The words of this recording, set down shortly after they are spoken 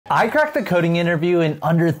I cracked the coding interview in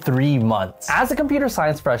under 3 months. As a computer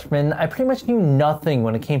science freshman, I pretty much knew nothing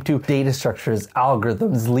when it came to data structures,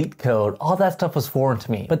 algorithms, LeetCode, all that stuff was foreign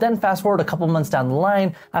to me. But then fast forward a couple months down the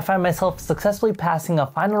line, I find myself successfully passing a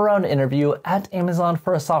final round interview at Amazon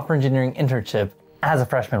for a software engineering internship. As a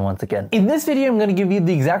freshman once again. In this video, I'm going to give you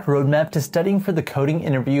the exact roadmap to studying for the coding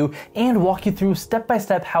interview and walk you through step by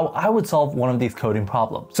step how I would solve one of these coding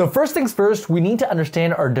problems. So first things first, we need to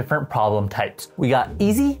understand our different problem types. We got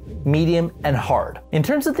easy, medium, and hard. In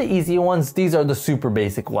terms of the easy ones, these are the super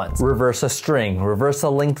basic ones. Reverse a string, reverse a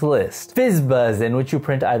linked list, fizzbuzz, in which you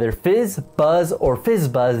print either fizz, buzz, or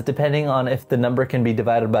fizzbuzz, depending on if the number can be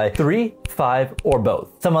divided by 3, 5, or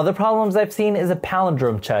both. Some other problems I've seen is a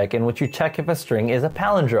palindrome check, in which you check if a string is a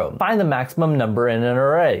palindrome. Find the maximum number in an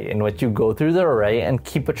array, in which you go through the array and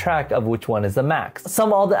keep a track of which one is the max.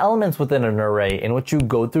 Sum all the elements within an array, in which you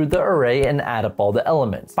go through the array and add up all the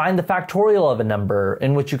elements. Find the factorial of a number,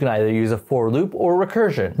 in which you can either use a for loop or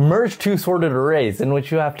recursion. Merge two sorted arrays, in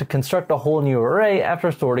which you have to construct a whole new array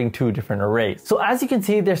after sorting two different arrays. So as you can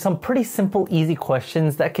see, there's some pretty simple, easy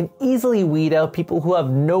questions that can easily weed out people who have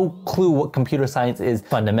no clue what computer science is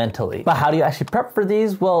fundamentally. But how do you actually prep for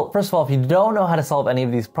these? Well, first of all, if you don't know how to solve any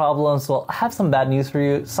of these problems, well, I have some bad news for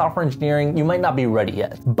you. Software engineering, you might not be ready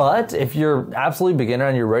yet. But if you're absolutely beginner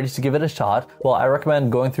and you're ready to give it a shot, well, I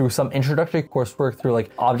recommend going through some introductory coursework through like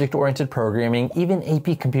object-oriented programming, even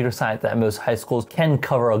AP computer science at most high schools can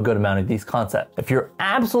cover a good amount of these concepts. If you're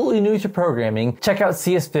absolutely new to programming, check out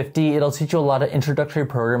CS50. It'll teach you a lot of introductory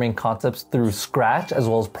programming concepts through Scratch as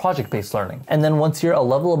well as project-based learning. And then once you're a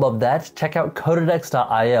level above that, check out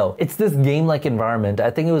codedex.io. It's this game-like environment. I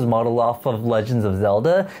think it was modeled off of Legends of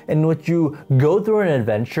Zelda, in which you go through an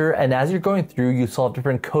adventure, and as you're going through, you solve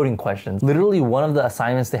different coding questions. Literally, one of the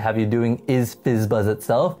assignments they have you doing is fizzbuzz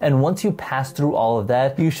itself, and once you pass through all of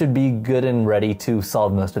that, you should be good and ready to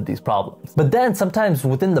solve most of these problems. But then sometimes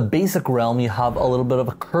within the basic realm, you have a little bit of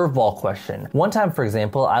a curveball question. One time, for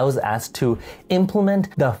example, I was asked to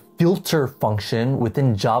implement the filter function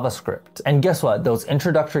within JavaScript. And guess what? Those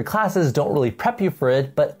introductory classes don't really prep you for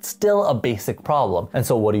it, but it's still a basic problem. And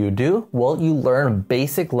so what do? Well, you learn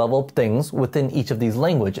basic level things within each of these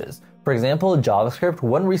languages. For example, JavaScript,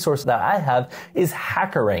 one resource that I have is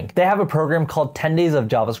HackerRank. They have a program called 10 Days of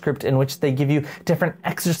JavaScript, in which they give you different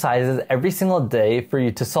exercises every single day for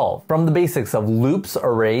you to solve. From the basics of loops,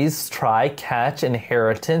 arrays, try, catch,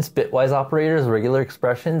 inheritance, bitwise operators, regular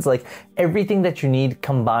expressions, like everything that you need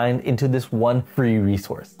combined into this one free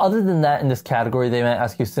resource. Other than that, in this category, they might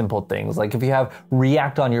ask you simple things. Like if you have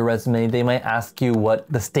React on your resume, they might ask you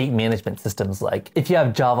what the state management system's like. If you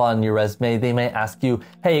have Java on your resume, they might ask you,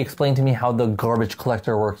 hey, explain to me how the garbage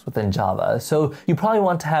collector works within Java. So you probably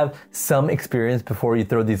want to have some experience before you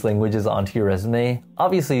throw these languages onto your resume.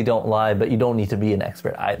 Obviously, you don't lie, but you don't need to be an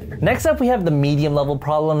expert either. Next up, we have the medium level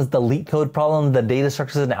problems, the LeetCode problem, the data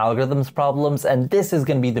structures and algorithms problems, and this is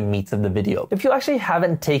going to be the meats of the video. If you actually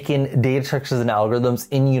haven't taken data structures and algorithms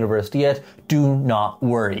in university yet, do not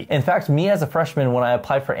worry. In fact, me as a freshman, when I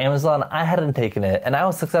applied for Amazon, I hadn't taken it, and I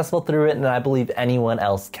was successful through it, and I believe anyone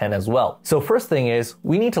else can as well. So first thing is,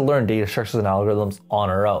 we need to learn data structures and algorithms on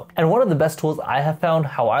our own. And one of the best tools I have found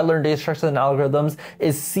how I learn data structures and algorithms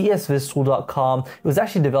is csviztool.com. It was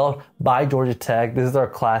actually developed by Georgia Tech. This is our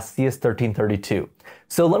class CS1332.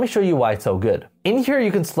 So let me show you why it's so good. In here,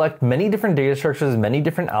 you can select many different data structures, many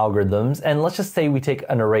different algorithms, and let's just say we take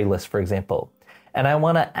an array list, for example, and I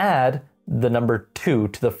want to add the number 2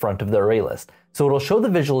 to the front of the array list. So it'll show the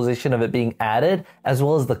visualization of it being added as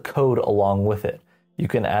well as the code along with it. You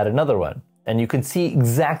can add another one, and you can see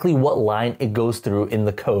exactly what line it goes through in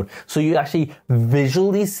the code. So you actually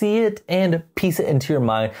visually see it and piece it into your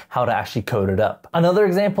mind how to actually code it up. Another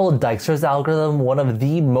example, Dijkstra's algorithm, one of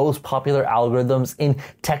the most popular algorithms in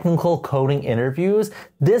technical coding interviews.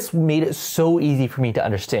 This made it so easy for me to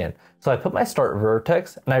understand. So I put my start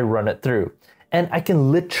vertex and I run it through. And I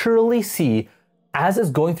can literally see as it's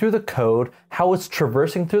going through the code, how it's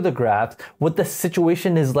traversing through the graphs, what the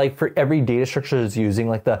situation is like for every data structure it's using,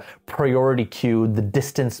 like the priority queue, the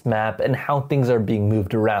distance map, and how things are being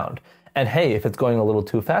moved around. And hey, if it's going a little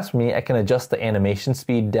too fast for me, I can adjust the animation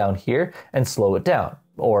speed down here and slow it down.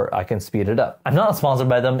 or I can speed it up. I'm not sponsored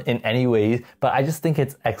by them in any way, but I just think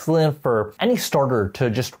it's excellent for any starter to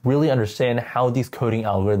just really understand how these coding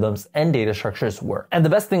algorithms and data structures work. And the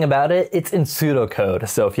best thing about it, it's in pseudocode.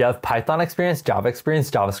 So if you have Python experience, Java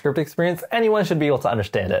experience, JavaScript experience, anyone should be able to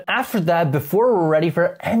understand it. After that, before we're ready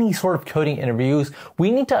for any sort of coding interviews,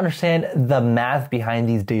 we need to understand the math behind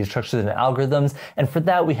these data structures and algorithms. And for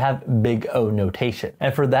that, we have Big O notation.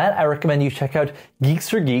 And for that, I recommend you check out Geeks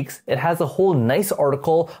for Geeks. It has a whole nice article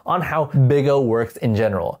article on how Big O works in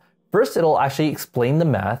general. First, it'll actually explain the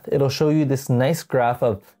math. It'll show you this nice graph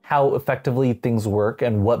of how effectively things work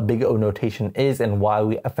and what Big O notation is and why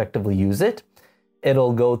we effectively use it.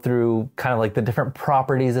 It'll go through kind of like the different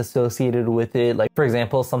properties associated with it. Like, for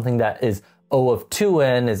example, something that is O of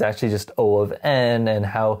 2n is actually just O of n, and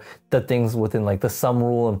how the things within like the sum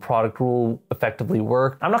rule and product rule effectively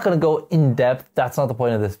work. I'm not going to go in depth. That's not the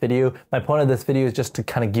point of this video. My point of this video is just to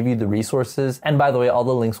kind of give you the resources. And by the way, all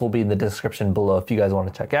the links will be in the description below if you guys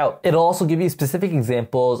want to check out. It'll also give you specific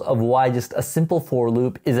examples of why just a simple for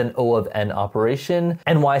loop is an O of n operation,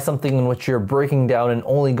 and why something in which you're breaking down and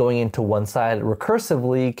only going into one side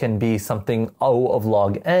recursively can be something O of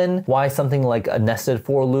log n, why something like a nested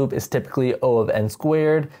for loop is typically O of n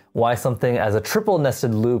squared, why something as a triple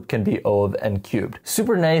nested loop can be O of n cubed.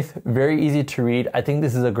 Super nice, very easy to read. I think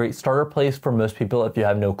this is a great starter place for most people if you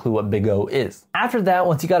have no clue what Big O is. After that,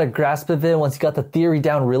 once you got a grasp of it, once you got the theory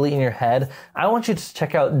down really in your head, I want you to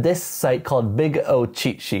check out this site called Big O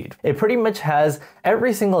Cheat Sheet. It pretty much has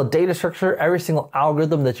every single data structure, every single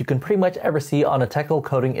algorithm that you can pretty much ever see on a technical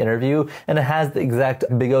coding interview, and it has the exact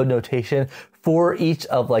Big O notation for each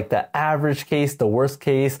of like the average case, the worst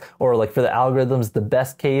case, or like for the algorithms, the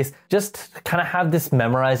best case. Just kind of have this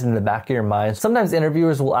memorized in the back of your mind. Sometimes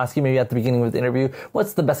interviewers will ask you maybe at the beginning of the interview,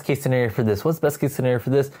 what's the best case scenario for this? What's the best case scenario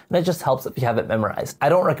for this? And it just helps if you have it memorized. I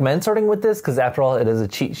don't recommend starting with this because after all, it is a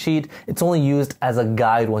cheat sheet. It's only used as a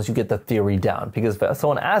guide once you get the theory down. Because if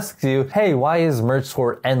someone asks you, hey, why is merge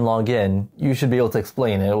sort n log n? You should be able to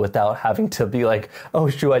explain it without having to be like, oh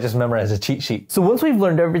shoot, I just memorized a cheat sheet. So once we've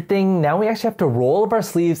learned everything, now we actually have to roll up our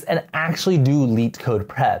sleeves and actually do LeetCode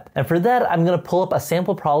prep. And for that, I'm going to pull up a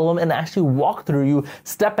sample problem and actually walk through you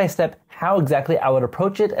step by step how exactly I would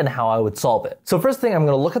approach it and how I would solve it. So first thing, I'm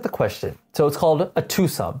going to look at the question. So it's called a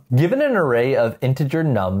two-sum. Given an array of integer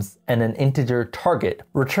nums and an integer target,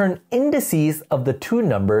 return indices of the two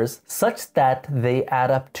numbers such that they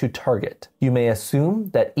add up to target. You may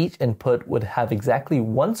assume that each input would have exactly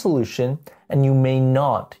one solution, and you may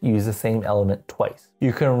not use the same element twice.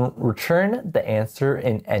 You can return the answer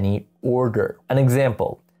in any order. An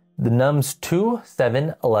example, the nums 2,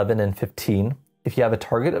 7, 11, and 15. If you have a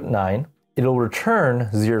target of 9, it'll return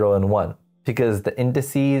 0 and 1 because the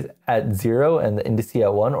indices at 0 and the indices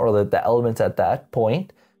at 1, or the elements at that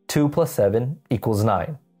point, 2 plus 7 equals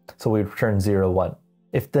 9. So we return 0, 1.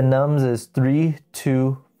 If the nums is 3,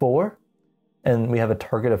 2, 4, and we have a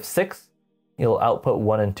target of 6, it'll output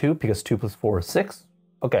 1 and 2 because 2 plus 4 is 6.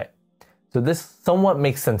 Okay, so this somewhat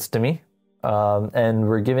makes sense to me. And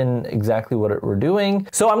we're given exactly what we're doing.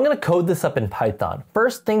 So I'm going to code this up in Python.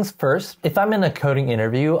 First things first, if I'm in a coding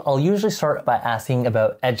interview, I'll usually start by asking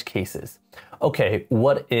about edge cases. Okay,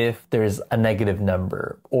 what if there's a negative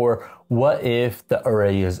number? Or what if the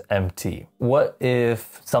array is empty? What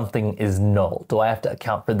if something is null? Do I have to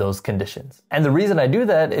account for those conditions? And the reason I do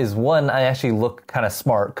that is, one, I actually look kind of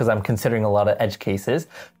smart because I'm considering a lot of edge cases.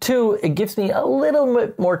 Two, it gives me a little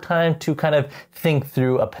bit more time to kind of think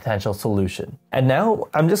through a potential solution. And now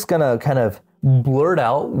I'm just gonna kind of blurt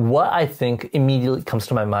out what I think immediately comes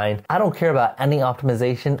to my mind. I don't care about any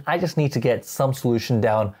optimization. I just need to get some solution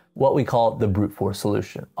down, what we call the brute force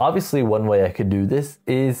solution. Obviously, one way I could do this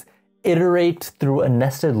is iterate through a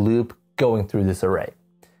nested loop going through this array.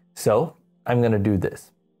 So I'm going to do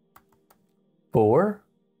this. For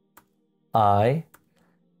I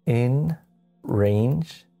in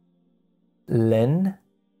range len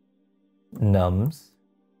nums,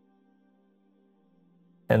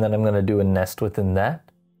 and then I'm going to do a nest within that.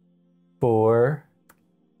 For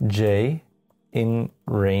j in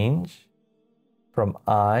range from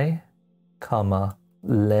I, comma,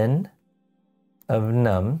 len of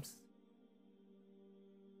nums,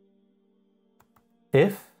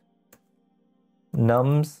 if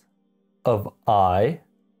nums of I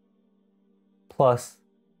plus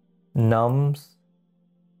nums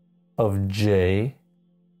of j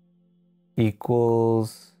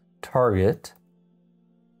equals target,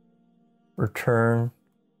 return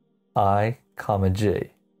I, comma,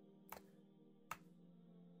 j.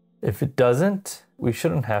 If it doesn't, we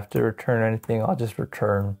shouldn't have to return anything. I'll just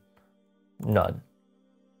return none.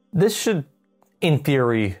 This should, in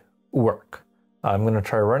theory, work. I'm going to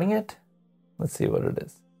try running it. Let's see what it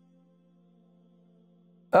is.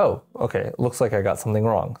 Oh, okay. It looks like I got something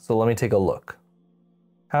wrong. So let me take a look.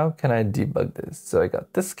 How can I debug this? So I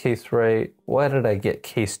got this case right. Why did I get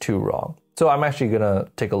case 2 wrong? So I'm actually going to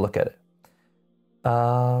take a look at it.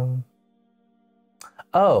 Oh,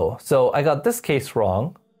 so I got this case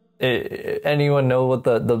wrong. Anyone know what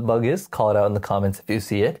the bug is? Call it out in the comments if you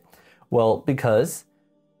see it. Well, because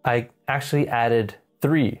I actually added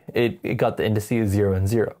 3. It got the indices 0 and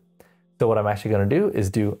 0. So what I'm actually going to do is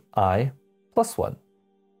do I plus 1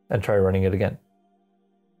 and try running it again.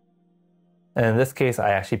 And in this case, I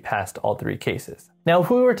actually passed all 3 cases. Now, if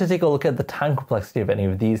we were to take a look at the time complexity of any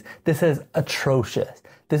of these, this is atrocious.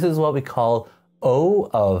 This is what we call O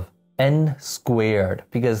of n squared,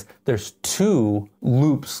 because there's 2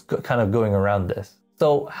 loops kind of going around this.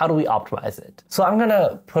 So how do we optimize it? So I'm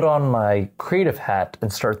gonna put on my creative hat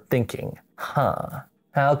and start thinking,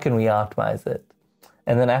 how can we optimize it?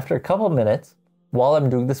 And then after a couple of minutes, while I'm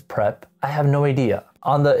doing this prep, I have no idea.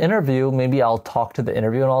 On the interview, maybe I'll talk to the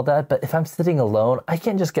interview and all that, but if I'm sitting alone, I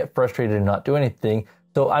can't just get frustrated and not do anything.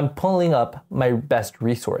 So I'm pulling up my best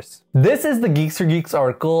resource. This is the Geeks for Geeks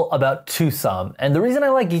article about TwoSum. And the reason I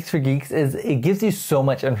like Geeks for Geeks is it gives you so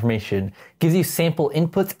much information. It gives you sample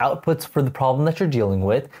inputs, outputs for the problem that you're dealing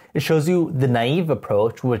with. It shows you the naive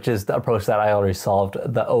approach, which is the approach that I already solved,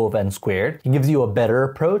 the O of n squared. It gives you a better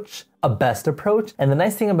approach, a best approach. And the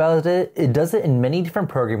nice thing about it, it does it in many different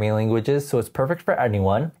programming languages, so it's perfect for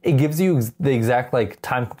anyone. It gives you the exact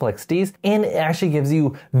time complexities, and it actually gives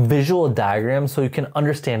you visual diagrams so you can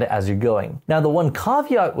understand it as you're going. Now, the one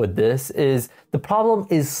caveat with this is the problem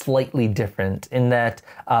is slightly different in that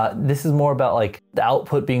this is more about the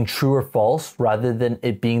output being true or false rather than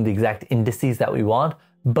it being the exact indices that we want.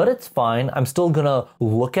 But it's fine. I'm still gonna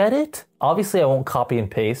look at it. Obviously, I won't copy and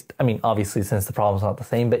paste. I mean, obviously, since the problem's not the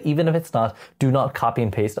same, but even if it's not, do not copy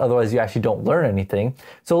and paste. Otherwise, you actually don't learn anything.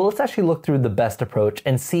 So let's actually look through the best approach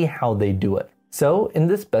and see how they do it. So in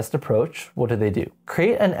this best approach, what do?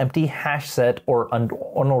 Create an empty hash set or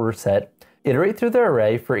unordered set, iterate through the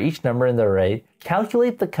array for each number in the array,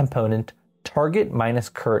 calculate the component target minus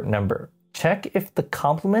current number. Check if the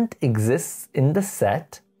complement exists in the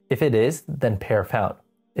set. If it is, then pair found.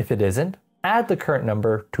 If it isn't, add the current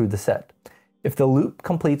number to the set. If the loop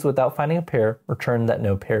completes without finding a pair, return that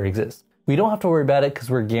no pair exists. We don't have to worry about it because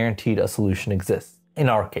we're guaranteed a solution exists, in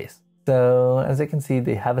our case. So as you can see,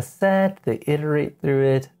 they have a set, they iterate through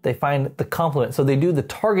it, they find the complement. So they do the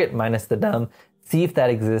target minus the num, see if that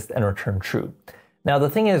exists, and return true. Now the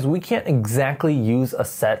thing is, we can't exactly use a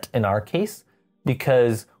set in our case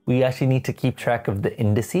because we actually need to keep track of the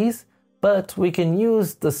indices. But we can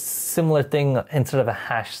use the similar thing. Instead of a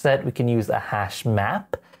hash set, we can use a hash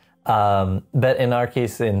map. But in our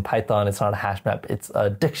case, in Python, it's not a hash map, it's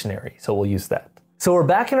a dictionary. So we'll use that. So we're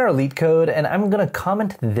back in our LeetCode, and I'm gonna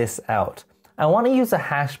comment this out. I wanna use a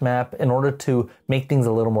hash map in order to make things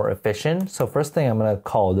a little more efficient. So first thing I'm gonna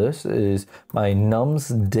call this is my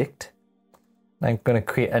numsdict. I'm gonna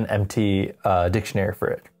create an empty dictionary for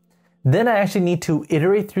it. Then I actually need to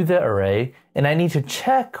iterate through the array, and I need to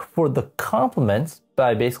check for the complements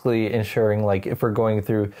by basically ensuring if we're going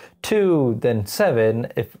through 2, then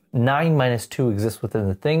 7, if 9 minus 2 exists within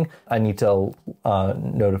the thing, I need to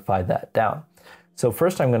notify that down. So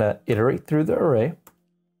first I'm gonna iterate through the array.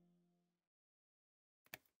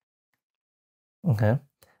 Okay.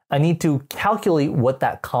 I need to calculate what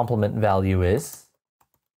that complement value is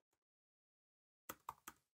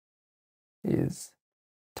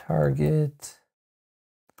target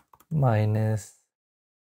minus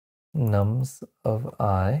nums of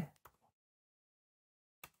I.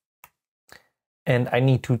 And I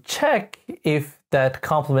need to check if that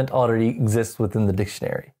complement already exists within the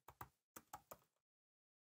dictionary.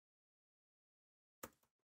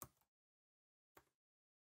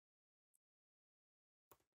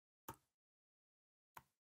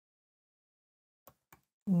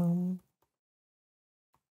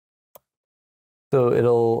 So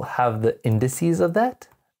it'll have the indices of that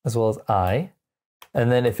as well as I.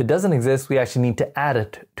 And then if it doesn't exist, we actually need to add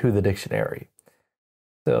it to the dictionary.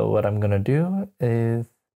 So what I'm gonna do is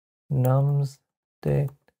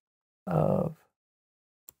numsdict of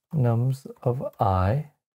nums of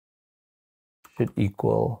I should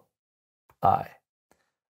equal I.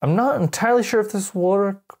 I'm not entirely sure if this will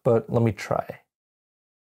work, but let me try.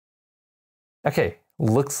 Okay,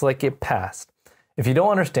 looks like it passed. If you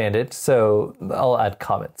don't understand it, so I'll add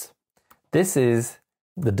comments. This is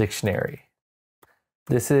the dictionary.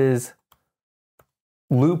 This is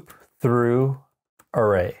loop through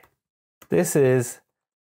array. This is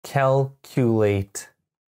calculate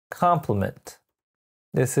complement.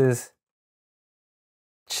 This is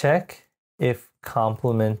check if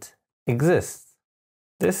complement exists.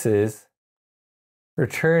 This is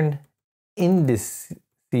return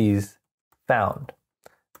indices found.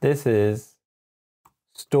 This is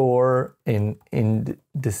store in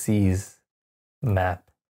indices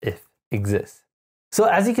map if exists. So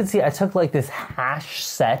as you can see, I took like this hash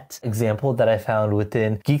set example that I found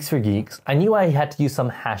within Geeks for Geeks. I knew I had to use some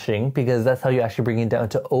hashing because that's how you actually bring it down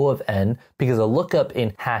to O of n, because a lookup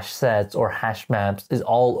in hash sets or hash maps is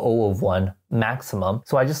all O of 1 maximum.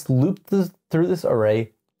 So I just looped through this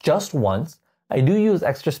array just once. I do use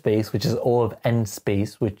extra space, which is O of n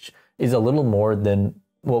space, which is a little more than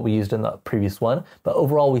what we used in the previous one, but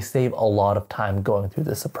overall we save a lot of time going through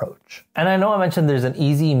this approach. And I know I mentioned there's an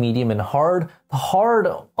easy, medium, and hard. The hard,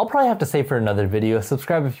 I'll probably have to save for another video.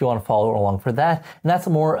 Subscribe if you want to follow along for that. And that's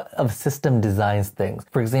more of system designs things.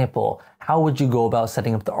 For example, how would you go about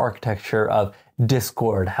setting up the architecture of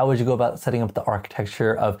Discord? How would you go about setting up the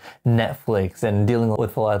architecture of Netflix and dealing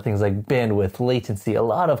with a lot of things like bandwidth, latency, a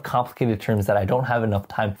lot of complicated terms that I don't have enough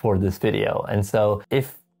time for this video. And so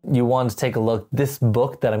if you want to take a look, this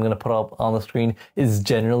book that I'm going to put up on the screen is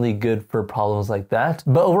generally good for problems like that.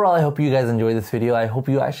 But overall, I hope you guys enjoyed this video. I hope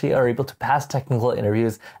you actually are able to pass technical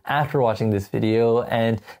interviews after watching this video.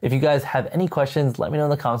 And if you guys have any questions, let me know in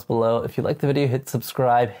the comments below. If you like the video, hit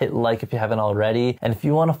subscribe, hit like if you haven't already. And if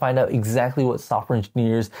you want to find out exactly what software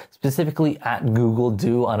engineers specifically at Google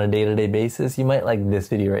do on a day-to-day basis, you might like this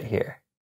video right here.